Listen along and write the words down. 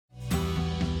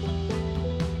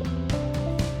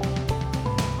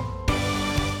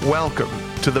Welcome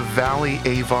to the Valley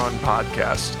Avon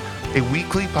Podcast, a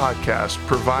weekly podcast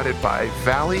provided by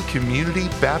Valley Community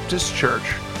Baptist Church,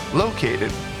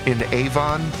 located in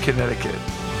Avon, Connecticut.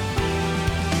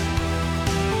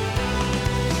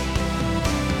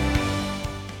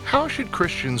 How should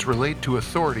Christians relate to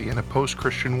authority in a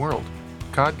post-Christian world?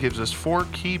 God gives us 4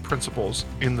 key principles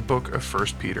in the book of 1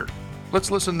 Peter. Let's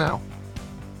listen now.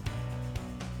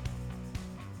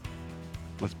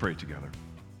 Let's pray together.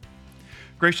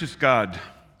 Gracious God,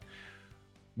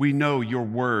 we know your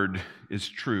word is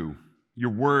true. Your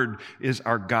word is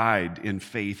our guide in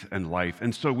faith and life.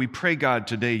 And so we pray, God,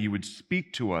 today you would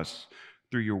speak to us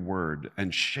through your word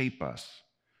and shape us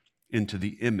into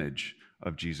the image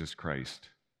of Jesus Christ.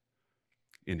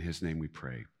 In his name we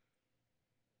pray.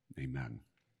 Amen.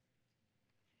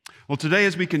 Well, today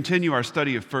as we continue our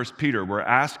study of 1 Peter, we're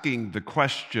asking the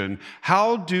question,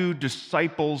 how do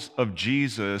disciples of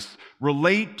Jesus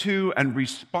relate to and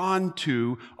respond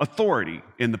to authority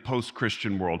in the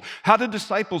post-Christian world? How do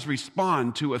disciples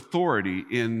respond to authority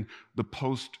in the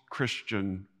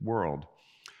post-Christian world?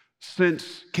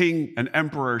 Since King and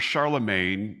Emperor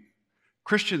Charlemagne,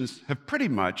 Christians have pretty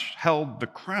much held the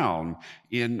crown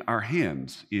in our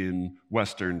hands in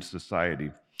Western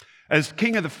society. As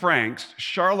king of the Franks,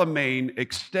 Charlemagne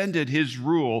extended his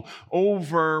rule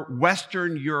over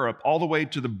Western Europe all the way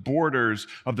to the borders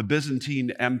of the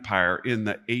Byzantine Empire in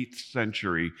the 8th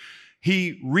century.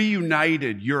 He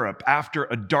reunited Europe after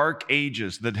a dark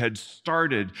ages that had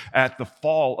started at the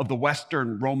fall of the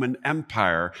Western Roman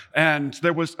Empire, and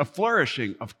there was a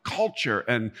flourishing of culture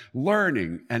and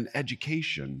learning and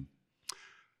education.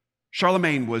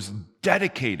 Charlemagne was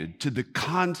dedicated to the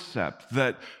concept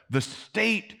that the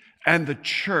state and the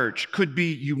church could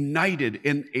be united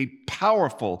in a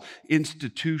powerful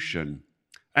institution.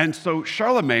 And so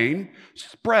Charlemagne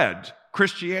spread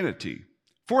Christianity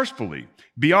forcefully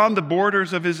beyond the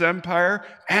borders of his empire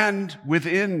and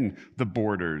within the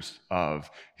borders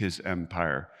of his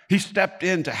empire. He stepped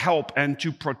in to help and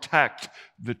to protect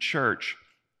the church.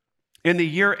 In the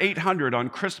year 800, on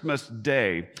Christmas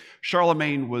Day,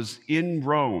 Charlemagne was in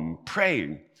Rome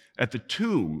praying at the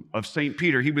tomb of St.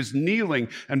 Peter. He was kneeling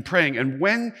and praying, and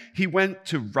when he went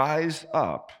to rise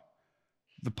up,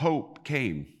 the Pope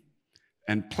came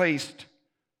and placed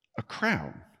a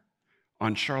crown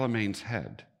on Charlemagne's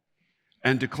head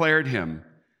and declared him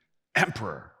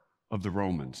Emperor of the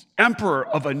Romans, Emperor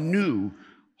of a new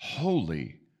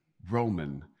Holy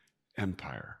Roman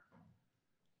Empire.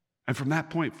 And from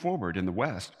that point forward in the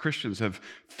West, Christians have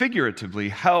figuratively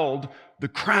held the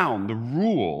crown, the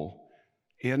rule,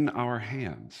 in our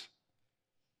hands.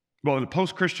 Well, in a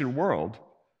post-Christian world,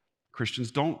 Christians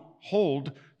don't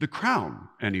hold the crown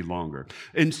any longer.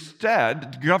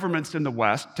 Instead, governments in the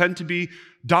West tend to be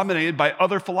dominated by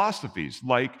other philosophies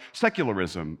like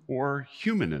secularism or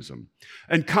humanism.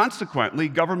 And consequently,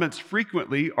 governments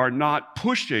frequently are not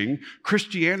pushing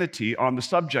Christianity on the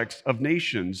subjects of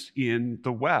nations in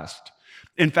the West.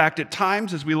 In fact, at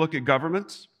times, as we look at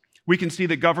governments, we can see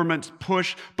that governments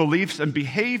push beliefs and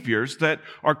behaviors that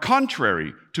are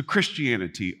contrary to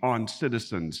Christianity on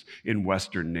citizens in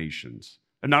Western nations.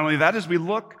 And not only that, as we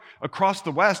look across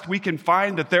the West, we can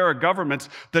find that there are governments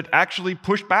that actually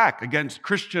push back against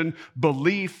Christian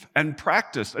belief and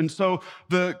practice. And so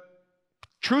the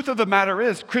truth of the matter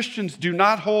is, Christians do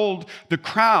not hold the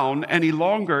crown any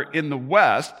longer in the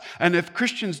West. And if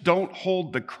Christians don't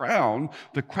hold the crown,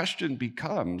 the question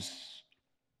becomes,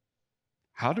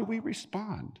 how do we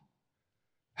respond?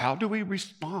 How do we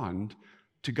respond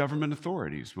to government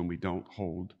authorities when we don't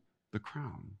hold the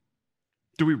crown?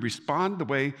 Do we respond the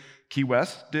way Key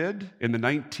West did in the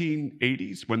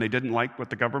 1980s when they didn't like what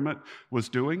the government was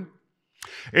doing?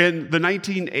 In the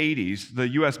 1980s, the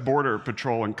U.S. Border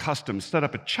Patrol and Customs set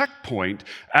up a checkpoint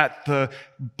at the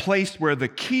place where the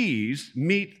Keys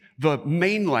meet the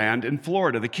mainland in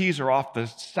Florida. The Keys are off the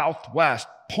southwest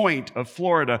point of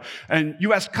Florida, and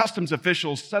U.S. Customs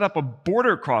officials set up a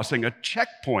border crossing, a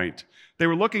checkpoint. They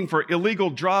were looking for illegal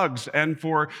drugs and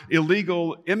for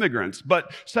illegal immigrants,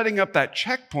 but setting up that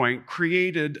checkpoint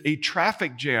created a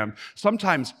traffic jam,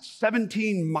 sometimes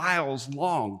 17 miles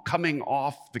long, coming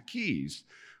off the Keys.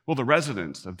 Well, the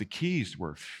residents of the Keys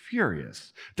were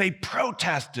furious. They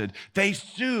protested, they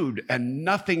sued, and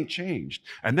nothing changed.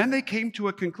 And then they came to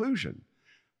a conclusion.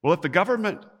 Well, if the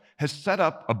government has set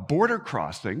up a border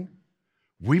crossing,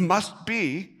 we must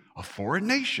be a foreign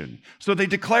nation. So they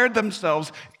declared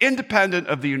themselves independent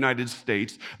of the United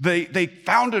States. They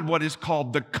founded what is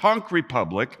called the Conch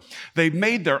Republic. They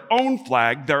made their own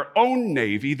flag, their own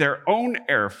navy, their own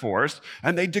air force,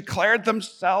 and they declared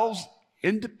themselves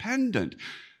independent.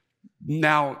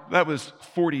 Now, that was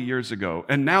 40 years ago,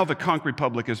 and now the Conch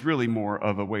Republic is really more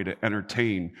of a way to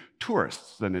entertain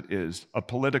tourists than it is a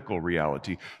political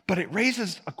reality. But it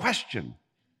raises a question.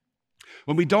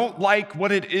 When we don't like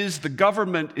what it is the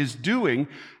government is doing,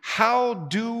 how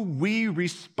do we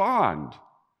respond?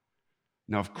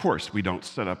 Now, of course, we don't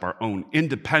set up our own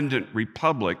independent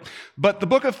republic, but the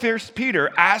book of 1 Peter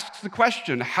asks the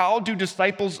question, how do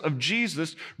disciples of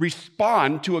Jesus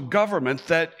respond to a government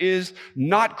that is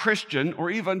not Christian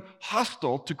or even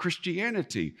hostile to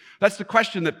Christianity? That's the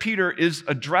question that Peter is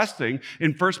addressing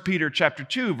in 1 Peter chapter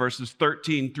 2, verses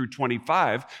 13 through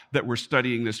 25 that we're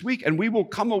studying this week. And we will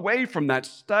come away from that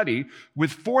study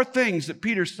with 4 things that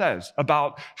Peter says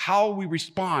about how we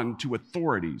respond to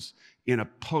authorities in a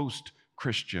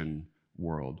post-Christian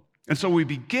world. And so we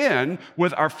begin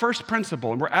with our first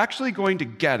principle, and we're actually going to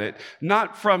get it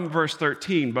not from verse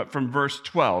 13, but from verse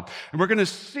 12. And we're going to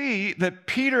see that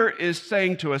Peter is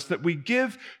saying to us that we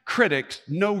give critics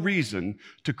no reason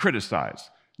to criticize.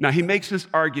 Now, he makes this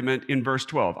argument in verse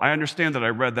 12. I understand that I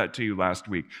read that to you last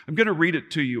week. I'm going to read it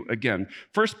to you again.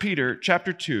 1 Peter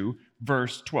chapter 2,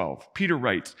 verse 12. Peter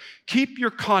writes, "Keep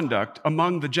your conduct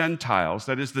among the Gentiles,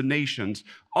 that is the nations,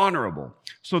 honorable,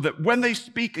 so that when they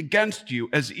speak against you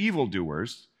as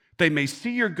evildoers, they may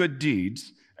see your good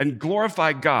deeds and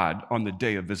glorify God on the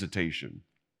day of visitation."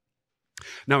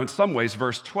 Now, in some ways,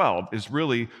 verse 12 is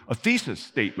really a thesis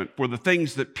statement for the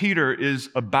things that Peter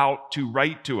is about to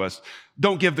write to us.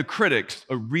 Don't give the critics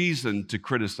a reason to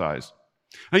criticize.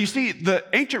 Now, you see, the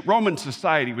ancient Roman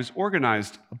society was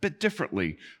organized a bit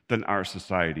differently than our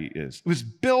society is. It was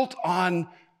built on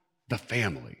the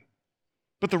family.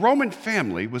 But the Roman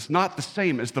family was not the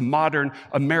same as the modern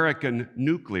American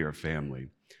nuclear family.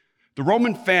 The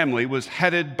Roman family was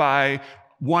headed by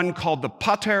one called the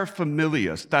pater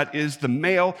familias, that is the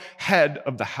male head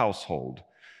of the household.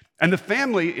 And the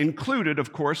family included,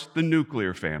 of course, the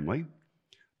nuclear family.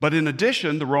 But in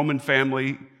addition, the Roman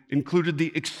family included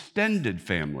the extended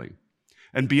family.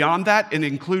 And beyond that, it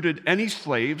included any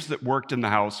slaves that worked in the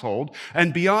household.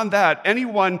 And beyond that,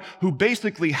 anyone who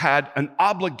basically had an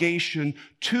obligation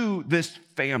to this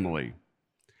family.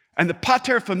 And the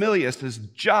pater familias'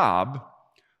 job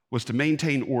was to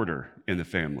maintain order in the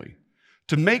family,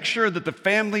 to make sure that the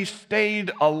family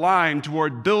stayed aligned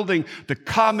toward building the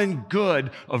common good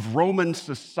of Roman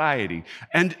society.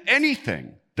 And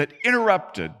anything that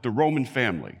interrupted the Roman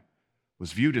family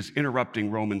was viewed as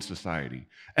interrupting Roman society.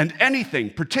 And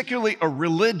anything, particularly a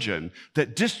religion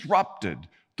that disrupted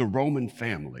the Roman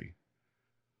family,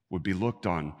 would be looked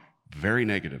on very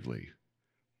negatively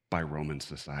by Roman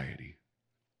society.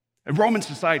 And Roman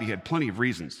society had plenty of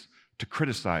reasons to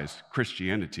criticize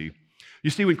Christianity. You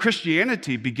see, when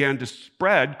Christianity began to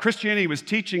spread, Christianity was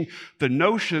teaching the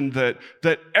notion that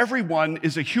everyone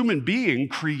is a human being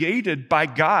created by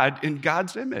God in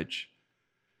God's image.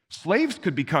 Slaves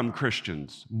could become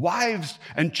Christians. Wives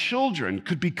and children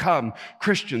could become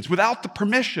Christians without the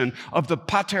permission of the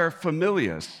pater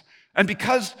familias. And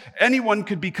because anyone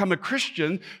could become a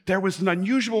Christian, there was an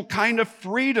unusual kind of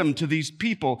freedom to these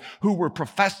people who were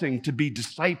professing to be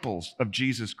disciples of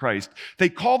Jesus Christ. They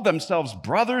called themselves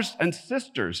brothers and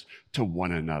sisters to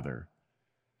one another.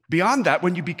 Beyond that,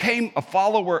 when you became a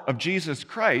follower of Jesus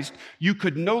Christ, you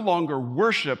could no longer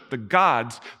worship the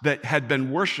gods that had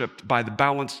been worshiped by the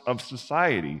balance of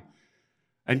society.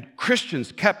 And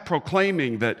Christians kept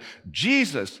proclaiming that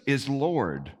Jesus is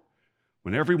Lord,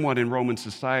 when everyone in Roman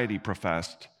society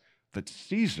professed that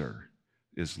Caesar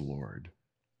is Lord.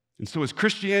 And so as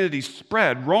Christianity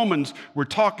spread, Romans were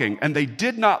talking, and they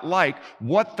did not like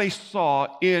what they saw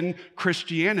in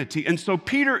Christianity. And so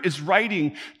Peter is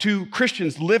writing to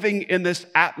Christians living in this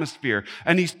atmosphere,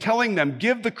 and he's telling them,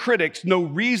 give the critics no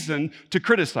reason to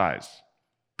criticize.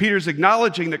 Peter's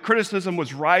acknowledging that criticism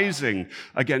was rising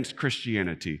against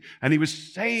Christianity, and he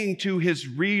was saying to his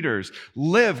readers,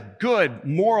 live good,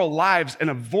 moral lives and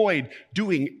avoid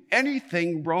doing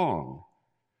anything wrong.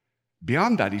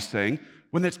 Beyond that, he's saying,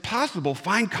 when it's possible,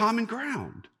 find common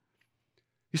ground.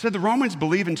 He said the Romans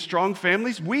believe in strong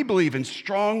families. We believe in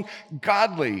strong,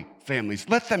 godly families.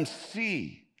 Let them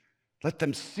see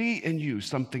in you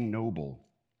something noble.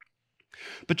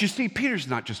 But you see, Peter's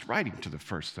not just writing to the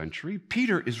first century.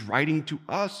 Peter is writing to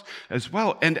us as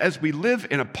well. And as we live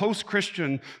in a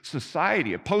post-Christian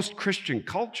society, a post-Christian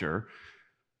culture,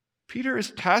 Peter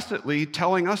is tacitly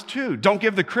telling us too, don't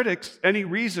give the critics any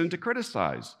reason to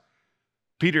criticize.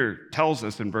 Peter tells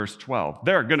us in verse 12,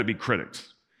 there are going to be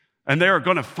critics, and they are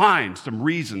going to find some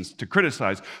reasons to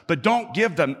criticize, but don't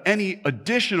give them any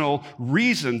additional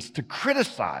reasons to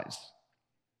criticize.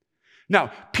 Now,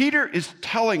 Peter is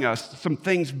telling us some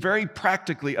things very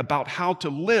practically about how to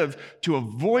live to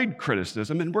avoid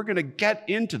criticism, and we're going to get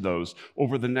into those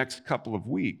over the next couple of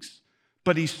weeks.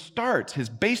 But his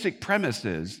basic premise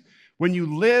is, when you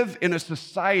live in a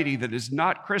society that is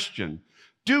not Christian,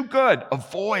 do good,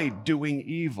 avoid doing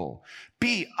evil.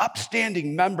 Be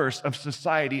upstanding members of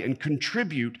society and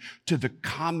contribute to the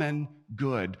common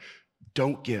good.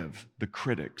 Don't give the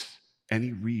critics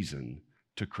any reason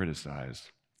to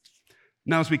criticize.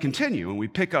 Now, as we continue and we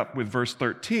pick up with verse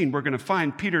 13, we're going to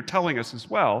find Peter telling us as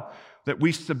well that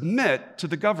we submit to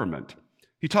the government.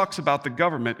 He talks about the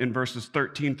government in verses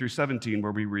 13 through 17,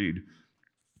 where we read,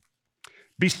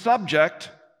 "Be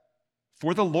subject,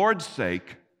 for the Lord's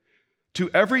sake, to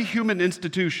every human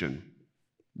institution,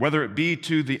 whether it be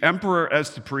to the emperor as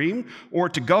supreme or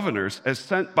to governors as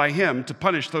sent by him to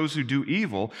punish those who do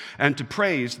evil and to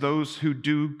praise those who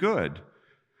do good.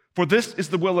 For this is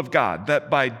the will of God, that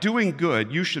by doing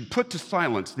good you should put to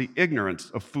silence the ignorance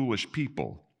of foolish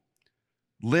people.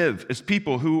 Live as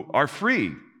people who are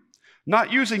free,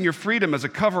 not using your freedom as a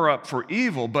cover-up for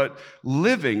evil, but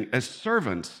living as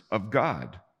servants of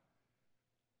God.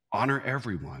 Honor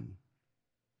everyone.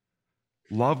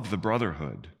 Love the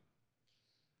brotherhood.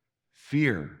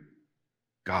 Fear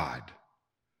God.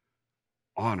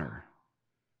 Honor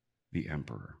the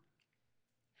emperor."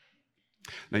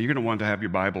 Now, you're going to want to have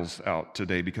your Bibles out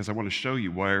today because I want to show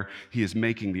you where he is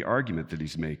making the argument that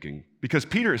he's making. Because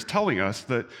Peter is telling us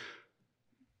that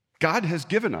God has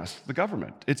given us the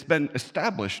government. It's been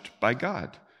established by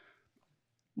God.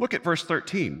 Look at verse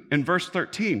 13. In verse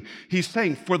 13, he's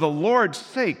saying, "For the Lord's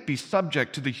sake, be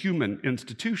subject to the human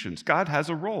institutions." God has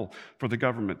a role for the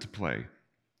government to play.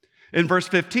 In verse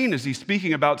 15, as he's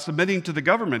speaking about submitting to the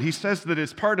government, he says that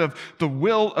it's part of the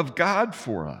will of God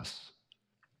for us.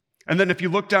 And then if you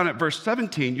look down at verse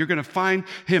 17, you're going to find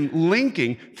him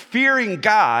linking fearing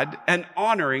God and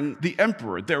honoring the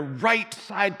emperor. They're right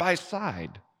side by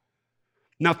side.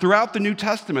 Now, throughout the New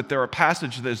Testament, there are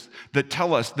passages that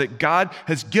tell us that God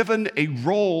has given a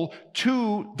role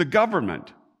to the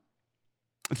government.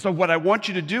 And so what I want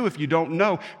you to do, if you don't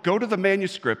know, go to the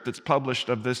manuscript that's published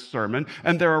of this sermon,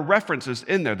 and there are references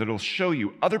in there that will show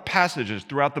you other passages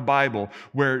throughout the Bible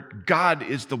where God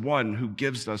is the one who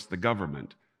gives us the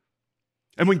government.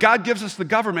 And when God gives us the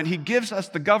government, he gives us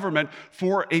the government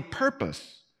for a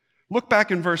purpose. Look back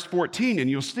in verse 14 and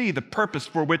you'll see the purpose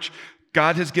for which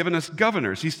God has given us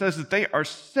governors. He says that they are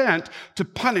sent to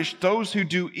punish those who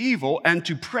do evil and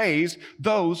to praise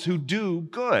those who do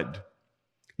good.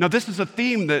 Now, this is a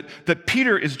theme that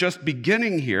Peter is just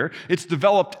beginning here. It's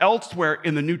developed elsewhere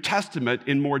in the New Testament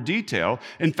in more detail.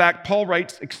 In fact, Paul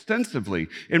writes extensively.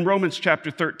 In Romans chapter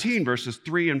 13, verses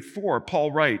 3 and 4,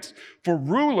 Paul writes, "For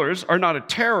rulers are not a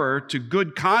terror to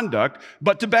good conduct,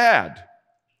 but to bad.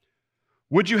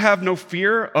 Would you have no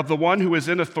fear of the one who is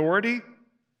in authority?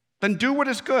 Then do what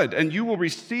is good, and you will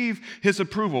receive his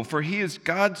approval, for he is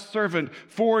God's servant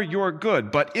for your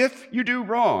good. But if you do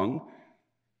wrong,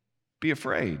 be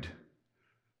afraid,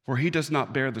 for he does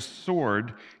not bear the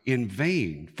sword in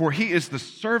vain. For he is the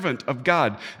servant of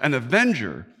God, an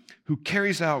avenger who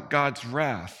carries out God's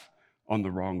wrath on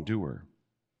the wrongdoer."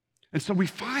 And so we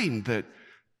find that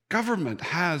government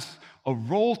has a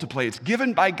role to play. It's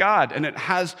given by God, and it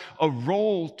has a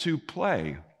role to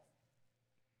play.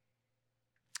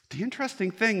 The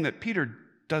interesting thing that Peter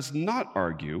does not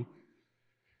argue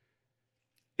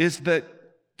is that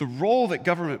the role that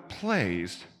government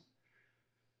plays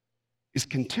is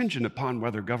contingent upon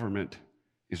whether government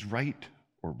is right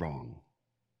or wrong.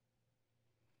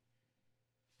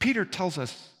 Peter tells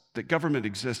us that government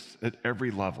exists at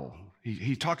every level.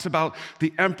 He talks about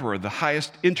the emperor, the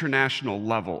highest international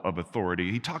level of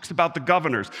authority. He talks about the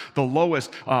governors, the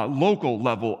lowest local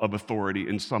level of authority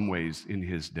in some ways in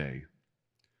his day.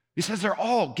 He says they're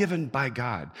all given by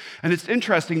God. And it's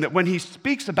interesting that when he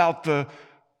speaks about the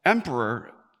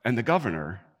emperor and the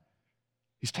governor,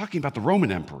 he's talking about the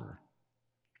Roman emperor.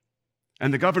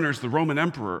 And the governor is the Roman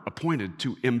emperor appointed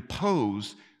to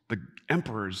impose the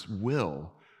emperor's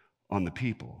will on the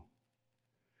people.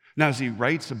 Now, as he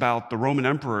writes about the Roman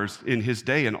emperors in his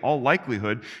day, in all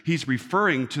likelihood, he's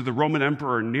referring to the Roman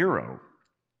emperor Nero.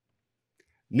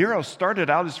 Nero started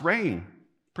out his reign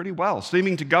pretty well,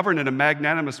 seeming to govern in a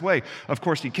magnanimous way. Of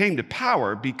course, he came to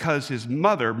power because his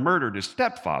mother murdered his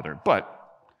stepfather. But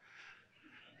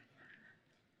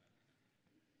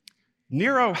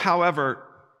Nero, however,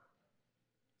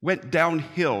 went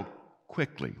downhill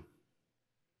quickly.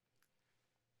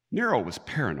 Nero was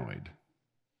paranoid,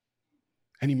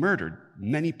 and he murdered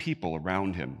many people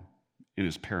around him in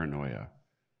his paranoia.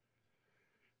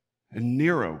 And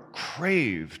Nero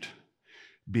craved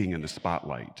being in the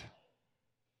spotlight.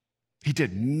 He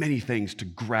did many things to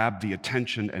grab the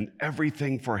attention and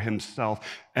everything for himself,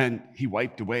 and he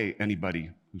wiped away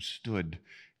anybody who stood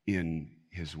in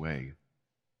his way.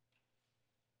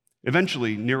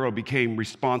 Eventually, Nero became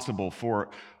responsible for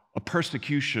a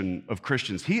persecution of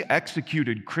Christians. He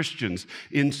executed Christians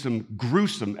in some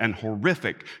gruesome and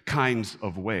horrific kinds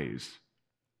of ways.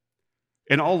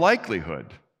 In all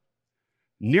likelihood,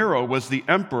 Nero was the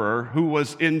emperor who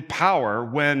was in power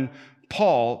when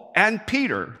Paul and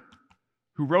Peter,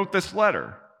 who wrote this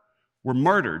letter, were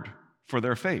murdered for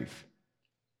their faith.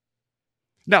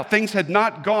 Now, things had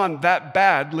not gone that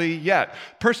badly yet.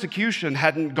 Persecution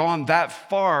hadn't gone that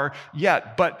far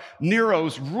yet, but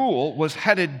Nero's rule was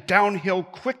headed downhill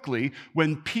quickly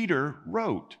when Peter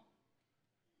wrote.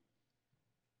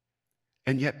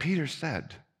 And yet Peter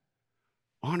said,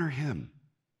 honor him.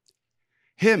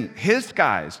 His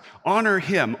guys, honor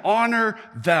him, honor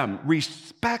them,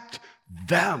 respect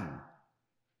them.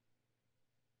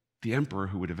 The emperor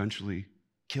who would eventually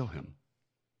kill him.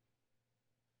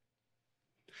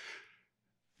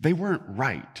 They weren't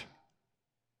right.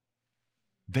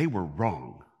 They were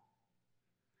wrong.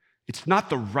 It's not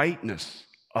the rightness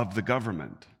of the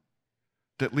government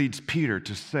that leads Peter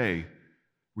to say,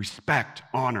 respect,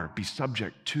 honor, be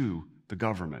subject to the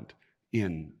government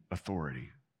in authority.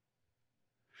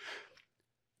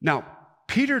 Now,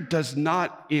 Peter does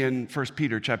not in 1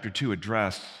 Peter chapter 2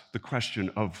 address the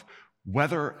question of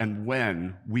whether and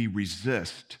when we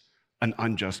resist an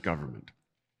unjust government.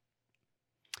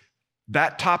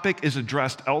 That topic is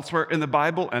addressed elsewhere in the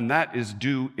Bible, and that is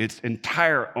due its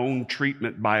entire own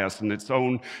treatment bias and its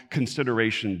own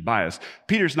consideration bias.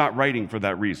 Peter's not writing for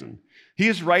that reason. He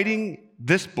is writing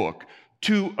this book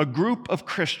to a group of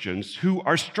Christians who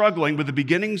are struggling with the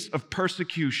beginnings of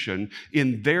persecution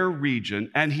in their region,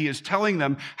 and he is telling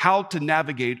them how to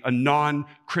navigate a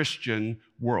non-Christian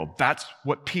world. That's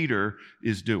what Peter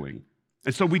is doing.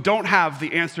 And so we don't have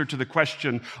the answer to the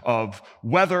question of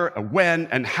whether, when,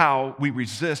 and how we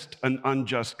resist an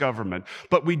unjust government.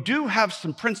 But we do have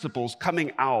some principles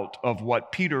coming out of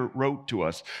what Peter wrote to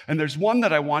us. And there's one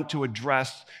that I want to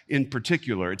address in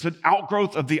particular. It's an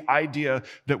outgrowth of the idea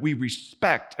that we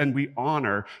respect and we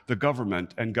honor the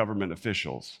government and government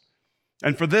officials.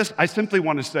 And for this, I simply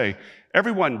want to say,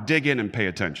 everyone dig in and pay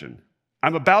attention.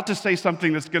 I'm about to say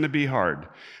something that's going to be hard.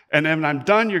 And then when I'm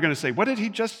done, you're going to say, what did he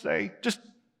just say? Just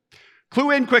clue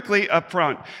in quickly up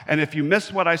front. And if you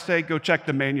miss what I say, go check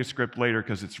the manuscript later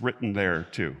because it's written there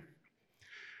too.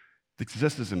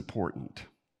 This is important.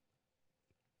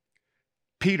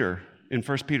 Peter, in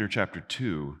 1 Peter chapter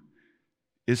 2,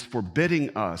 is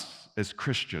forbidding us as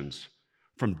Christians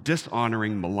from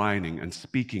dishonoring, maligning, and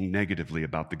speaking negatively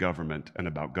about the government and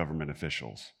about government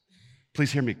officials.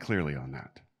 Please hear me clearly on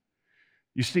that.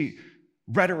 You see,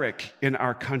 rhetoric in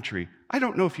our country, I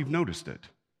don't know if you've noticed it,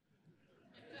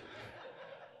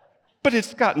 but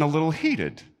it's gotten a little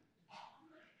heated.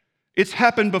 It's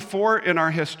happened before in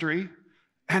our history,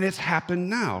 and it's happened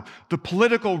now. The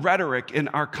political rhetoric in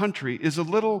our country is a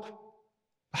little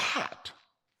hot.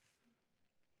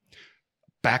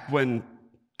 Back when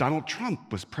Donald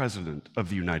Trump was president of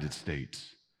the United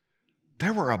States,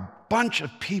 there were a bunch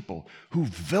of people who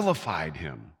vilified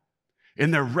him in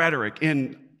their rhetoric,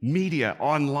 in media,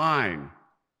 online.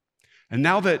 And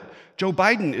now that Joe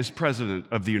Biden is president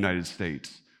of the United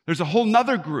States, there's a whole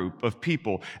nother group of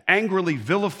people angrily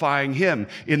vilifying him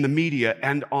in the media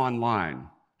and online.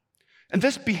 And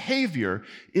this behavior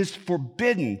is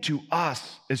forbidden to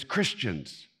us as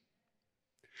Christians.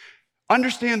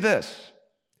 Understand this.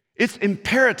 It's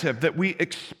imperative that we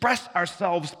express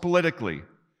ourselves politically.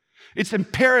 It's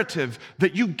imperative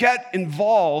that you get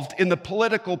involved in the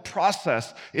political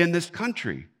process in this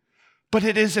country. But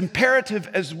it is imperative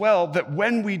as well that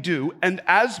when we do, and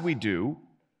as we do,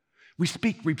 we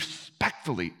speak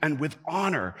respectfully and with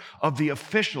honor of the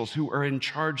officials who are in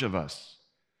charge of us.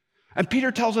 And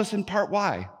Peter tells us in part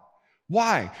why.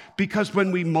 Why? Because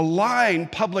when we malign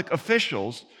public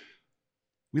officials,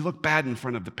 we look bad in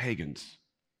front of the pagans.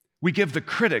 We give the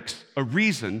critics a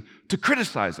reason to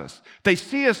criticize us. They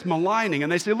see us maligning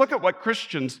and they say, look at what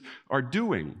Christians are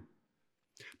doing.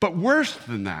 But worse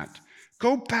than that,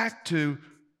 go back to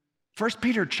 1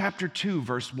 Peter chapter 2,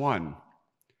 verse 1.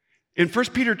 In 1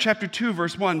 Peter chapter 2,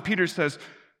 verse 1, Peter says,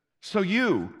 so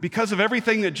you, because of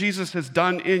everything that Jesus has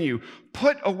done in you,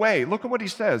 put away, look at what he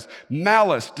says,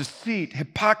 malice, deceit,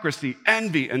 hypocrisy,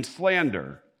 envy, and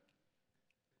slander.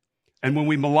 And when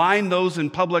we malign those in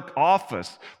public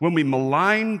office, when we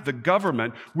malign the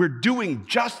government, we're doing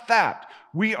just that.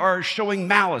 We are showing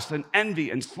malice and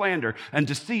envy and slander and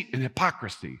deceit and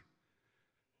hypocrisy.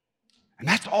 And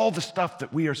that's all the stuff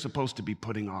that we are supposed to be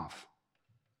putting off.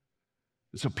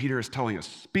 And so Peter is telling us,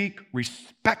 speak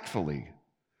respectfully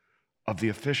of the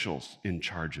officials in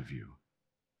charge of you.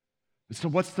 And so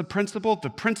what's the principle? The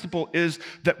principle is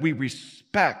that we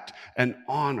respect and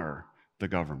honor the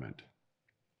government.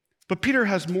 But Peter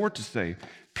has more to say.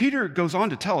 Peter goes on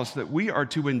to tell us that we are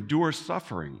to endure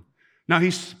suffering. Now,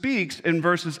 he speaks in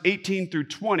verses 18 through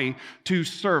 20 to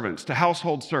servants, to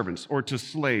household servants, or to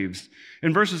slaves.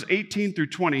 In verses 18 through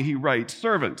 20, he writes,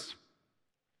 "Servants,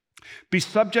 be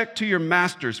subject to your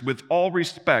masters with all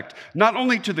respect, not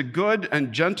only to the good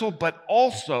and gentle, but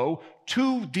also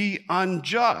to the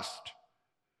unjust.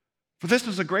 For this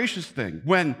is a gracious thing.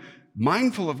 When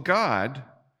mindful of God,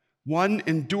 one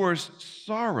endures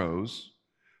sorrows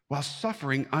while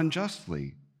suffering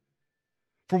unjustly.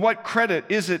 For what credit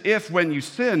is it if, when you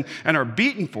sin and are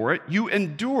beaten for it, you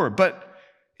endure? But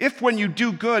if when you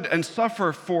do good and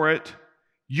suffer for it,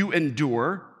 you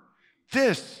endure,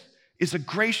 this is a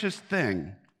gracious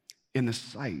thing in the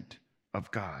sight of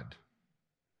God."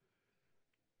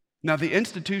 Now, the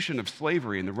institution of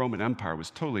slavery in the Roman Empire was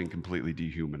totally and completely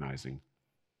dehumanizing.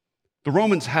 The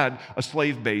Romans had a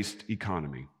slave-based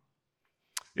economy.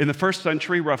 In the first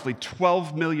century, roughly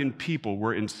 12 million people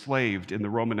were enslaved in the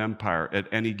Roman Empire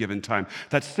at any given time.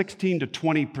 That's 16 to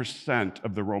 20%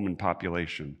 of the Roman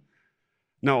population.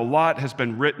 Now, a lot has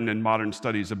been written in modern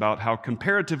studies about how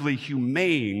comparatively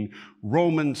humane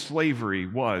Roman slavery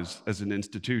was as an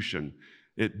institution.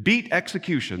 It beat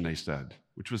execution, they said,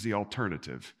 which was the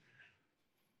alternative.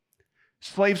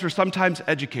 Slaves were sometimes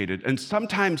educated, and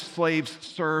sometimes slaves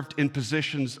served in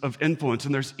positions of influence.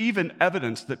 And there's even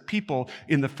evidence that people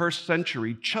in the first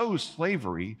century chose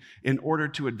slavery in order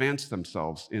to advance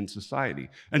themselves in society.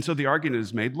 And so the argument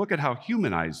is made, look at how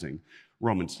humanizing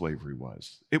Roman slavery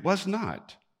was. It was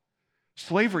not.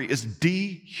 Slavery is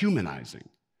dehumanizing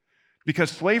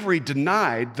because slavery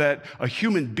denied that a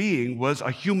human being was a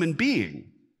human being.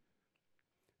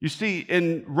 You see,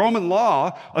 in Roman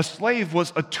law, a slave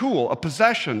was a tool, a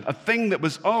possession, a thing that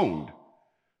was owned.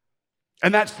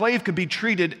 And that slave could be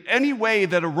treated any way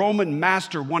that a Roman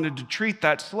master wanted to treat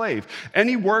that slave.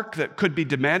 Any work that could be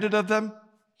demanded of them,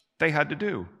 they had to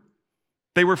do.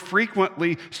 They were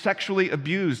frequently sexually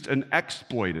abused and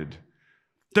exploited.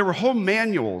 There were whole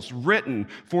manuals written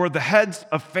for the heads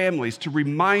of families to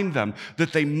remind them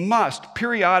that they must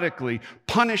periodically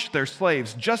punish their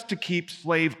slaves just to keep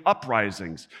slave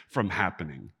uprisings from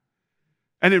happening.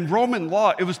 And in Roman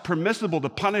law, it was permissible to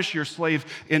punish your slave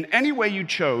in any way you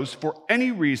chose for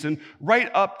any reason, right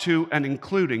up to and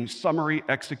including summary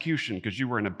execution because you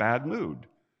were in a bad mood.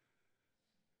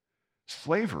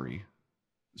 Slavery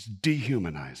is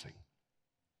dehumanizing.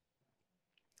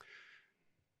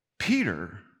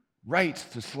 Peter writes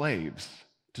to slaves,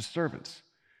 to servants,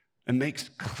 and makes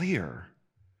clear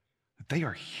that they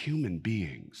are human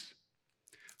beings.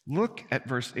 Look at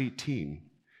verse 18.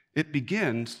 It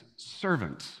begins,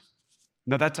 servants.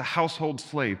 Now that's a household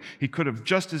slave. He could have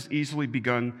just as easily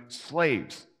begun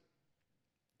slaves.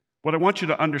 What I want you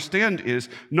to understand is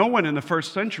no one in the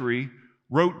first century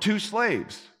wrote to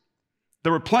slaves.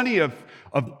 There were plenty of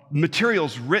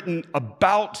materials written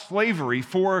about slavery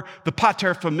for the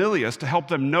paterfamilias to help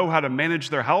them know how to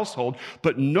manage their household,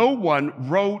 but no one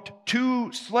wrote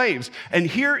to slaves. And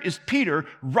here is Peter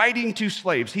writing to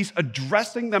slaves. He's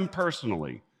addressing them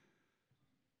personally.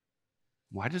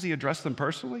 Why does he address them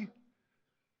personally?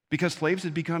 Because slaves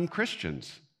had become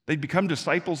Christians. They'd become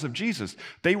disciples of Jesus.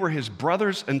 They were his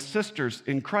brothers and sisters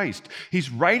in Christ. He's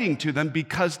writing to them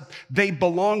because they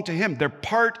belong to him. They're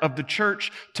part of the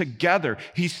church together.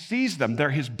 He sees them.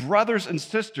 They're his brothers and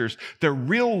sisters. They're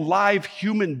real live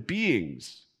human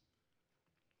beings.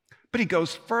 But he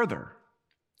goes further.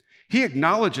 He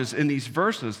acknowledges in these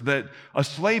verses that a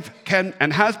slave can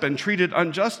and has been treated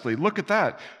unjustly. Look at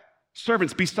that.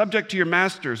 Servants, be subject to your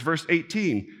masters, verse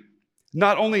 18.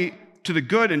 Not only to the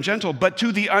good and gentle, but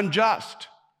to the unjust.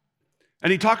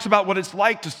 And he talks about what it's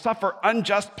like to suffer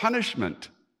unjust punishment.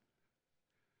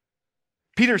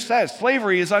 Peter says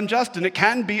slavery is unjust, and it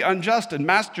can be unjust, and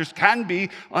masters can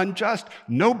be unjust.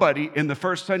 Nobody in the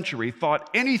first century thought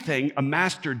anything a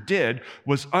master did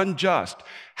was unjust.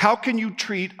 How can you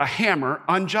treat a hammer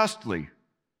unjustly?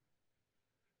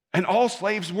 And all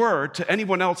slaves were to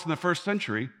anyone else in the first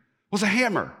century was a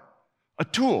hammer, a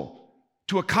tool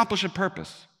to accomplish a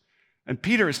purpose. And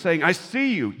Peter is saying, I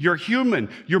see you. You're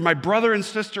human. You're my brother and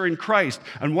sister in Christ.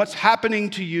 And what's happening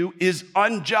to you is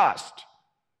unjust.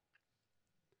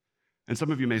 And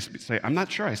some of you may say, I'm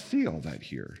not sure I see all that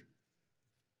here.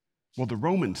 Well, the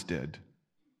Romans did.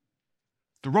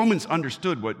 The Romans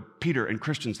understood what Peter and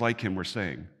Christians like him were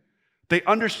saying. They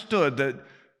understood that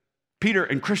Peter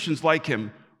and Christians like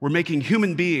him were making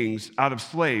human beings out of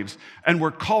slaves and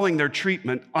were calling their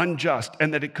treatment unjust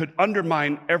and that it could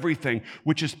undermine everything,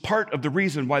 which is part of the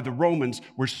reason why the Romans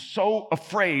were so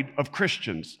afraid of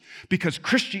Christians, because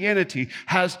Christianity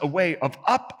has a way of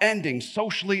upending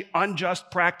socially unjust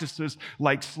practices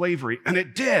like slavery, and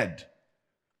it did.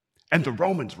 And the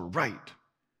Romans were right.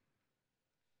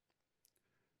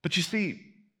 But you see,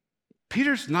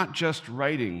 Peter's not just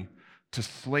writing to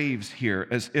slaves here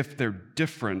as if they're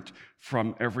different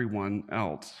from everyone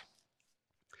else.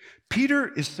 Peter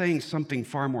is saying something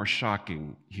far more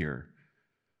shocking here.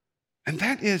 And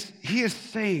that is, he is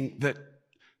saying that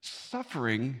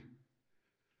suffering,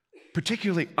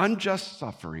 particularly unjust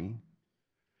suffering,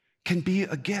 can be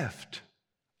a gift,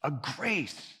 a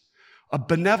grace, a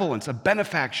benevolence, a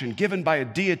benefaction given by a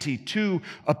deity to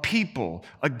a people,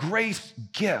 a grace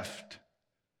gift.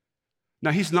 Now,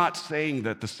 he's not saying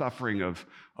that the suffering of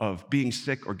being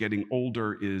sick or getting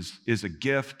older is a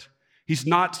gift. He's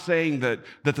not saying that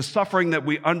the suffering that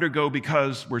we undergo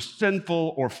because we're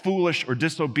sinful or foolish or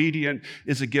disobedient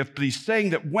is a gift, but he's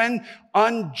saying that when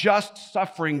unjust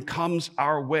suffering comes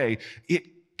our way, it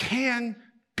can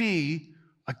be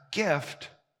a gift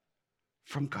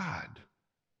from God.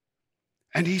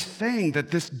 And he's saying that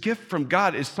this gift from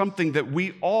God is something that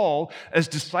we all, as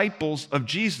disciples of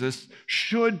Jesus,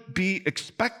 should be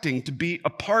expecting to be a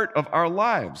part of our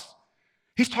lives.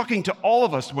 He's talking to all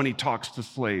of us when he talks to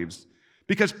slaves,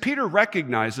 because Peter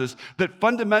recognizes that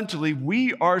fundamentally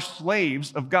we are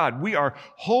slaves of God. We are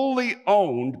wholly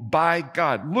owned by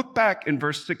God. Look back in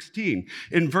verse 16.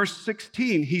 In verse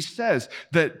 16, he says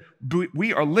that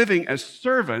we are living as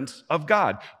servants of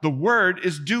God. The word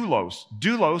is doulos.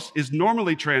 Doulos is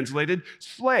normally translated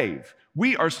slave.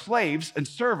 We are slaves and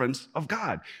servants of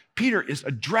God. Peter is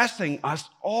addressing us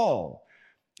all.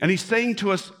 And he's saying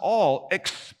to us all,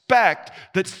 expect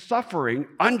that suffering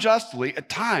unjustly at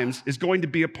times is going to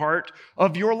be a part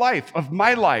of your life, of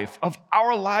my life, of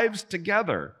our lives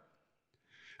together.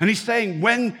 And he's saying,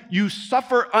 when you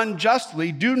suffer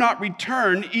unjustly, do not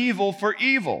return evil for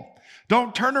evil.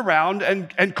 Don't turn around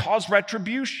and cause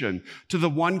retribution to the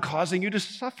one causing you to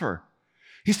suffer.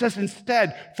 He says,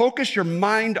 instead, focus your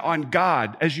mind on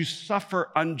God as you suffer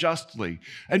unjustly.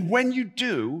 And when you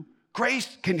do,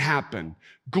 grace can happen.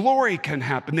 Glory can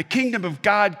happen. The kingdom of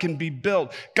God can be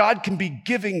built. God can be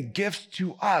giving gifts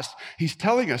to us. He's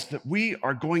telling us that we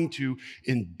are going to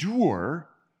endure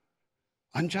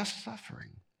unjust suffering.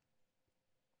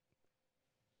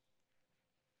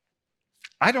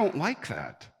 I don't like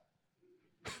that.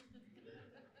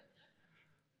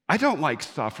 I don't like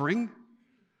suffering.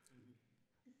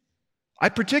 I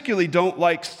particularly don't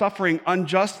like suffering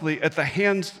unjustly at the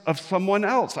hands of someone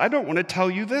else. I don't want to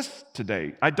tell you this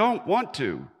today. I don't want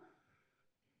to.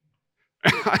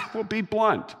 I will be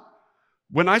blunt.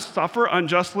 When I suffer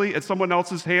unjustly at someone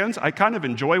else's hands, I kind of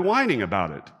enjoy whining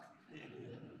about it.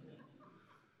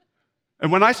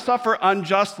 And when I suffer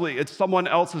unjustly at someone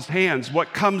else's hands,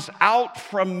 what comes out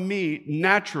from me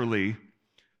naturally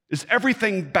is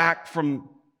everything back from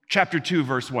Chapter 2,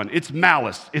 verse 1. It's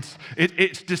malice, it's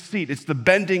deceit, it's the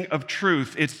bending of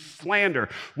truth, it's slander.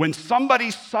 When somebody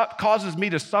causes me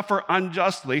to suffer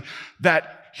unjustly,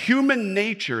 that human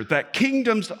nature, that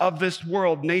kingdoms of this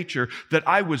world nature that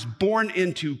I was born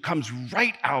into comes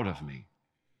right out of me.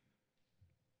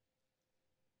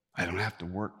 I don't have to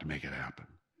work to make it happen.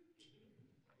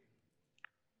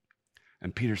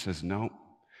 And Peter says, no,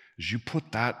 as you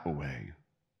put that away,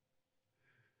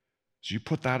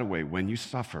 when you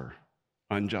suffer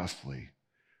unjustly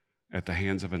at the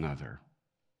hands of another,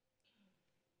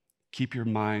 keep your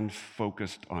mind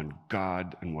focused on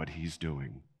God and what he's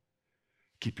doing.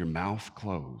 Keep your mouth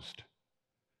closed.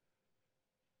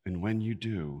 And when you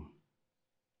do,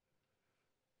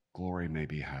 glory may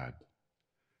be had.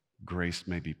 Grace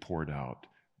may be poured out.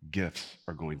 Gifts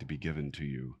are going to be given to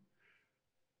you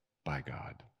by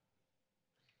God.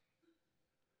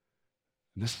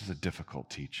 And this is a difficult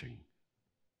teaching.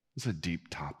 It's a deep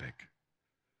topic.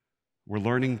 We're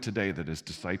learning today that as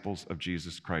disciples of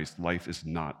Jesus Christ, life is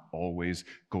not always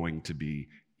going to be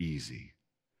easy.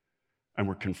 And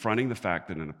we're confronting the fact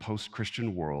that in a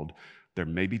post-Christian world, there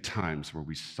may be times where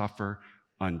we suffer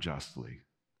unjustly.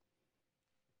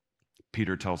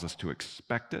 Peter tells us to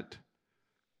expect it,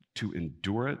 to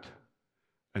endure it,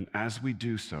 and as we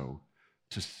do so,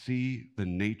 to see the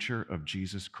nature of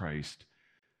Jesus Christ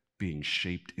being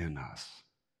shaped in us.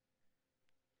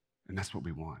 And that's what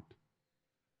we want.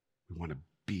 We want to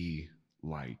be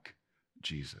like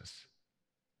Jesus.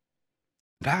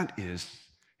 That is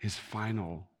his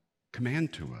final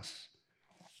command to us.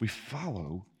 We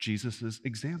follow Jesus'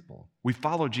 example. We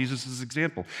follow Jesus'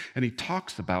 example. And he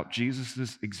talks about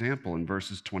Jesus' example in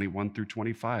verses 21 through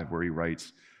 25, where he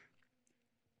writes,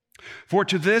 "For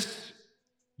to this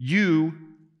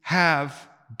you have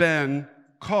been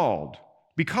called,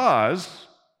 because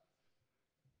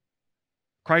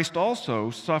Christ also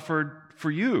suffered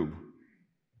for you,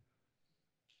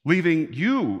 leaving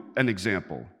you an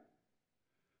example,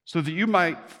 so that you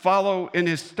might follow in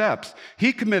his steps.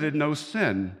 He committed no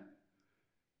sin,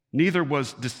 neither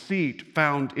was deceit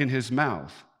found in his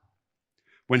mouth.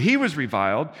 When he was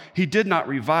reviled, he did not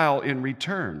revile in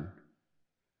return.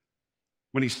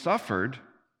 When he suffered,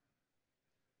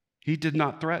 he did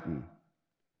not threaten,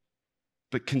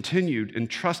 but continued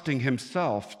entrusting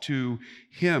himself to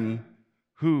him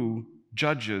who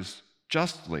judges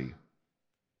justly.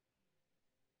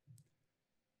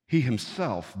 He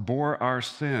himself bore our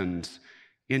sins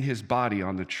in his body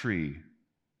on the tree,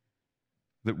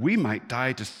 that we might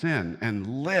die to sin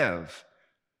and live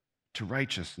to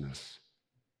righteousness.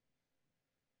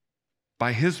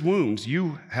 By his wounds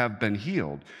you have been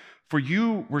healed, for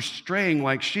you were straying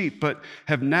like sheep, but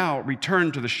have now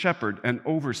returned to the shepherd and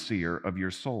overseer of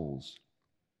your souls."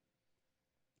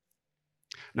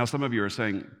 Now, some of you are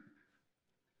saying,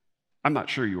 I'm not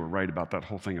sure you were right about that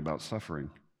whole thing about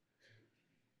suffering.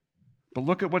 But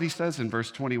look at what he says in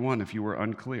verse 21 if you were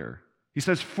unclear. He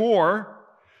says, "For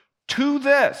to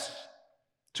this,"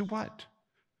 to what?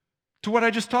 To what I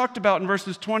just talked about in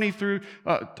verses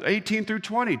 18 through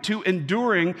 20, to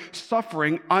enduring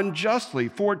suffering unjustly.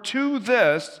 "For to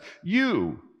this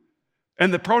you,"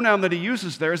 and the pronoun that he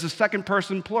uses there is a second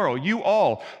person plural, you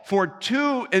all. "For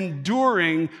to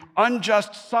enduring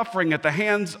unjust suffering at the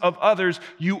hands of others,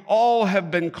 you all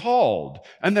have been called."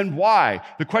 And then why?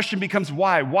 The question becomes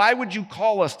why? Why would you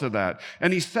call us to that?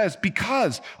 And he says,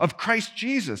 because of Christ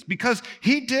Jesus, because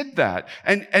he did that.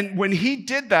 And when he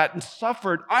did that and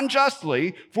suffered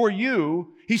unjustly for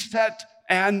you, he set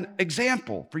an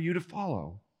example for you to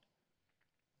follow.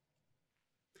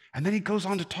 And then he goes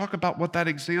on to talk about what that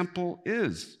example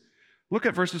is. Look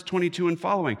at verses 22 and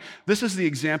following. This is the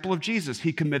example of Jesus.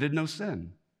 He committed no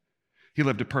sin. He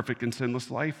lived a perfect and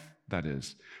sinless life, that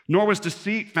is. Nor was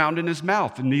deceit found in his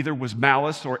mouth, and neither was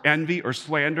malice or envy or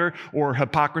slander or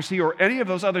hypocrisy or any of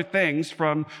those other things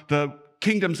from the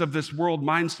kingdoms of this world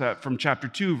mindset from chapter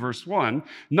 2, verse 1.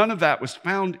 None of that was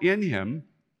found in him.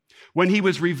 When he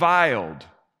was reviled,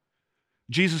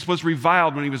 Jesus was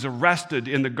reviled when he was arrested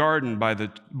in the garden by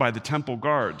the temple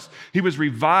guards. He was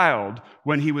reviled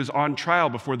when he was on trial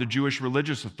before the Jewish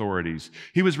religious authorities.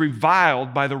 He was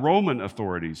reviled by the Roman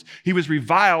authorities. He was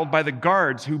reviled by the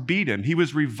guards who beat him. He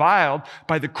was reviled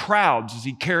by the crowds as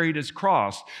he carried his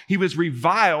cross. He was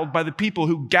reviled by the people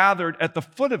who gathered at the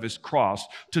foot of his cross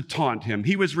to taunt him.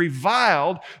 He was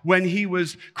reviled when he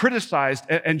was criticized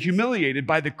and humiliated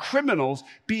by the criminals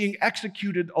being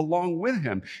executed along with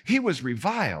him. He was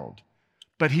reviled,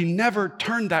 but he never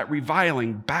turned that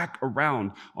reviling back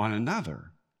around on another.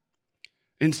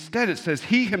 Instead, it says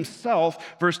he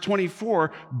himself, verse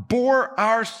 24, bore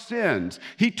our sins.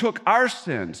 He took our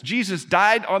sins. Jesus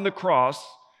died on the cross,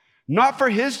 not for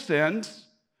his sins,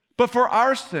 but for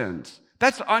our sins.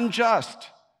 That's unjust.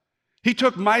 He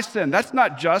took my sin. That's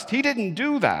not just. He didn't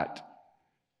do that.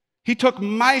 He took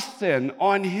my sin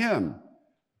on him.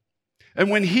 And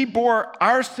when he bore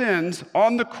our sins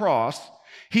on the cross,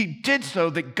 he did so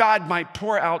that God might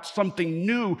pour out something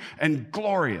new and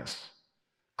glorious,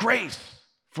 grace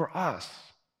for us.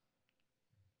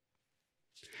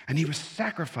 And he was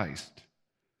sacrificed.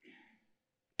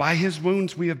 By his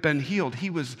wounds we have been healed. He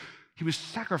was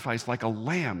sacrificed like a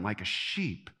lamb, like a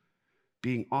sheep,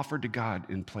 being offered to God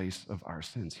in place of our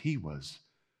sins. He was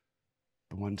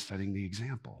the one setting the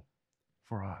example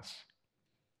for us.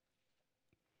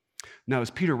 Now, as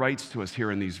Peter writes to us here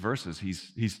in these verses,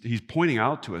 he's pointing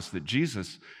out to us that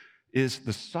Jesus is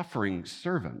the suffering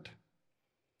servant.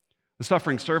 The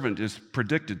suffering servant is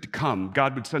predicted to come.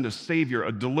 God would send a savior,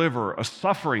 a deliverer, a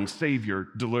suffering savior,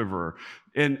 deliverer.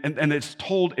 And it's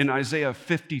told in Isaiah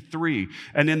 53.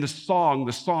 And in the Psalm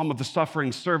of the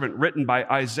suffering servant, written by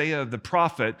Isaiah the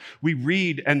prophet, we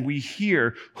read and we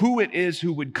hear who it is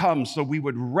who would come so we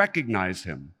would recognize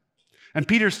him. And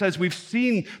Peter says, we've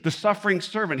seen the suffering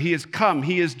servant. He has come.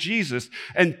 He is Jesus.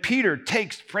 And Peter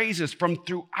takes phrases from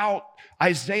throughout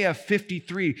Isaiah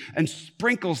 53 and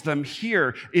sprinkles them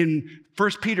here in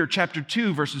 1 Peter chapter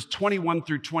 2, verses 21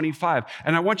 through 25.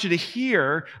 And I want you to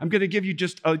hear, I'm going to give you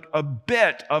just a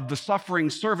bit of the suffering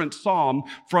servant psalm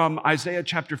from Isaiah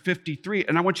chapter 53.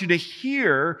 And I want you to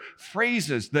hear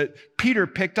phrases that Peter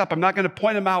picked up. I'm not going to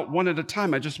point them out one at a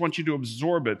time. I just want you to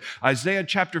absorb it. Isaiah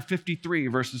chapter 53,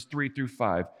 verses 3 through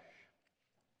 5.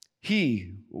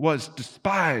 He was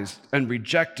despised and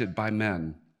rejected by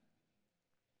men,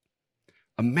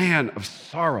 a man of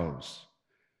sorrows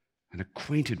and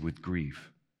acquainted with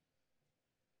grief.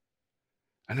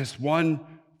 And as one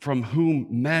from whom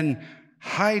men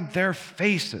hide their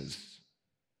faces,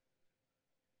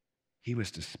 he was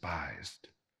despised,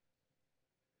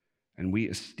 and we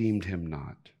esteemed him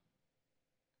not.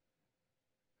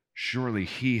 Surely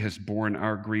he has borne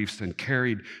our griefs and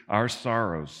carried our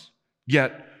sorrows,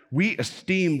 yet we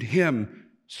esteemed him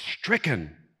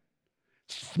stricken,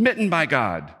 smitten by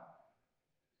God,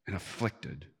 and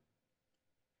afflicted.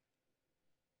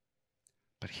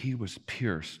 But he was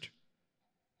pierced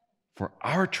for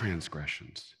our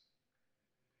transgressions.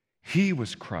 He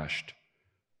was crushed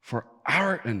for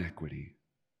our iniquity.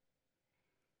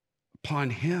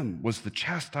 Upon him was the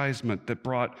chastisement that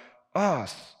brought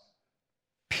us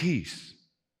peace.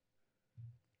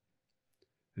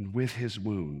 And with his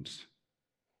wounds,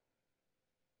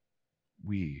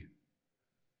 we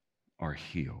are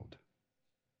healed.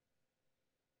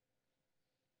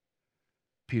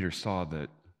 Peter saw that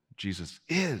Jesus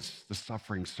is the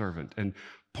suffering servant and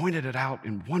pointed it out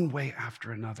in one way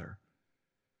after another.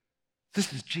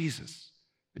 This is Jesus.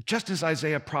 Just as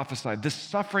Isaiah prophesied, this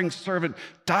suffering servant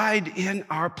died in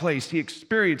our place. He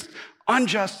experienced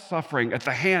unjust suffering at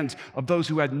the hands of those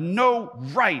who had no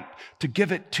right to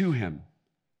give it to him.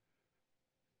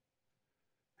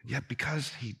 And yet,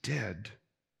 because he did,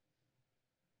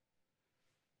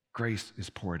 grace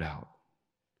is poured out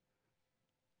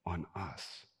on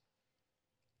us.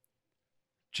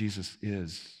 Jesus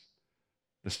is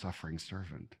the suffering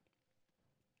servant.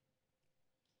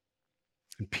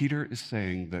 And Peter is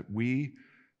saying that we,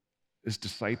 as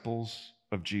disciples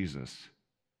of Jesus,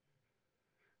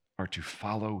 are to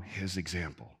follow his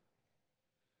example.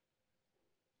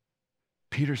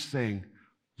 Peter's saying,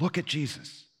 look at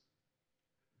Jesus.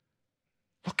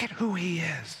 Look at who he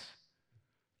is.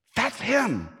 That's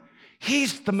him.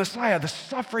 He's the Messiah, the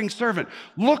suffering servant.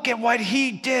 Look at what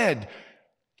he did.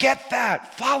 Get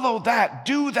that, follow that,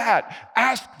 do that.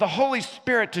 Ask the Holy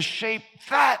Spirit to shape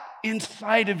that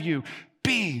inside of you.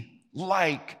 Be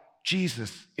like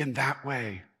Jesus in that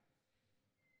way.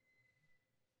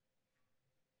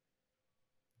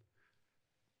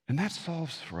 And that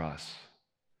solves for us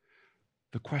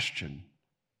the question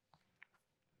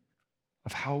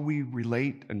of how we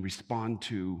relate and respond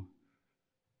to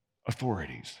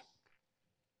authorities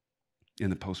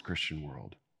in the post-Christian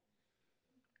world.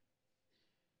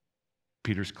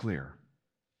 Peter's clear.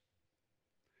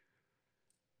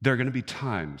 There are going to be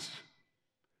times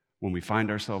when we find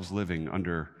ourselves living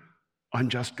under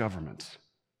unjust governments.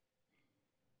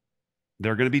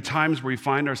 There are going to be times where we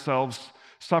find ourselves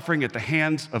suffering at the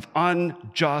hands of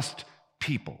unjust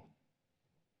people.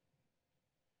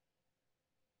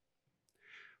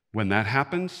 When that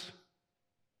happens,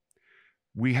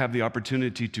 we have the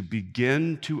opportunity to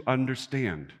begin to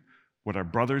understand what our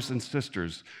brothers and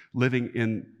sisters living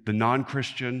in the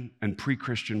non-Christian and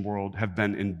pre-Christian world have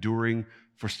been enduring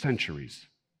for centuries.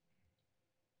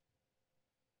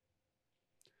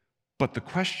 But the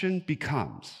question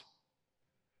becomes,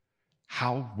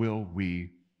 how will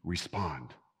we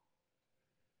respond?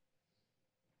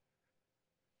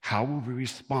 How will we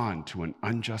respond to an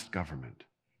unjust government?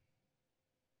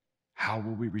 How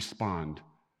will we respond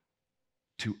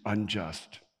to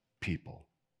unjust people?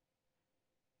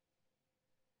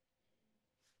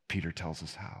 Peter tells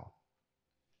us how.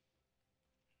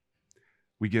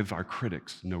 We give our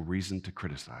critics no reason to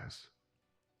criticize.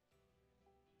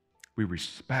 We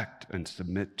respect and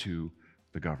submit to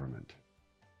the government.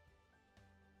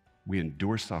 We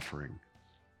endure suffering,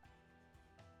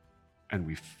 and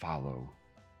we follow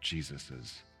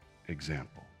Jesus'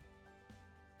 example.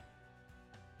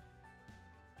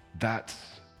 That's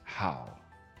how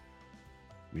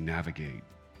we navigate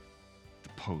the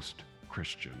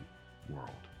post-Christian world.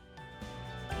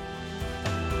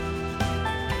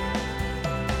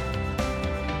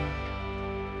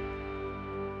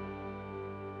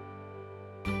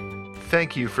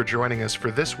 Thank you for joining us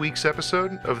for this week's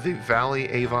episode of the Valley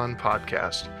Avon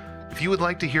podcast. If you would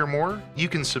like to hear more, you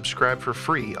can subscribe for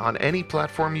free on any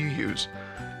platform you use.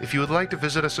 If you would like to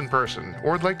visit us in person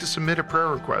or would like to submit a prayer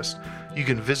request, you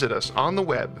can visit us on the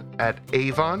web at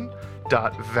avon-church.org.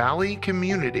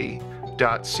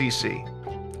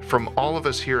 www.valleycommunity.cc. From all of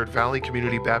us here at Valley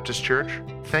Community Baptist Church,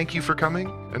 thank you for coming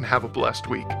and have a blessed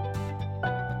week.